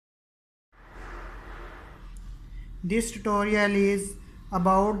This tutorial is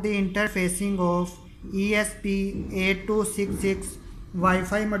about the interfacing of ESP8266 Wi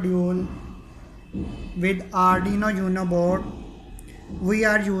Fi module with Arduino Uno board. We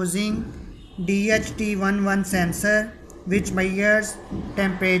are using DHT11 sensor which measures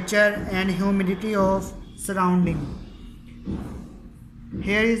temperature and humidity of surrounding.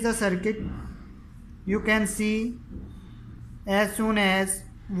 Here is the circuit. You can see as soon as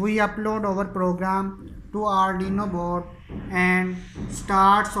we upload our program to Arduino board and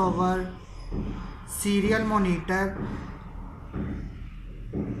starts our serial monitor,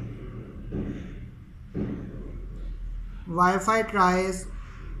 Wi Fi tries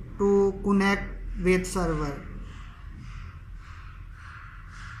to connect with server.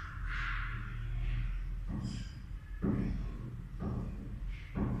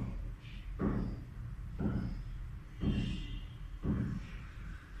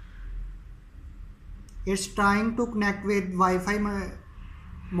 It's trying to connect with Wi Fi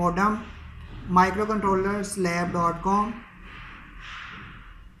modem microcontrollerslab.com.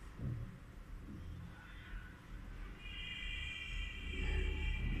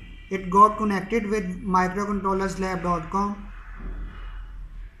 It got connected with microcontrollerslab.com.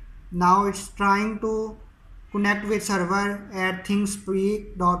 Now it's trying to connect with server at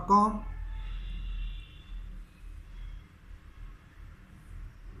thingspeak.com.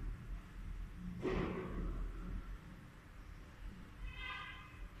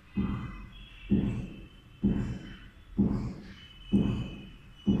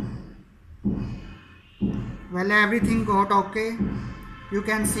 Well, everything got okay. You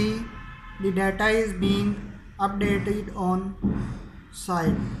can see the data is being updated on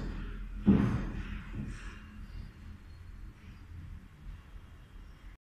site.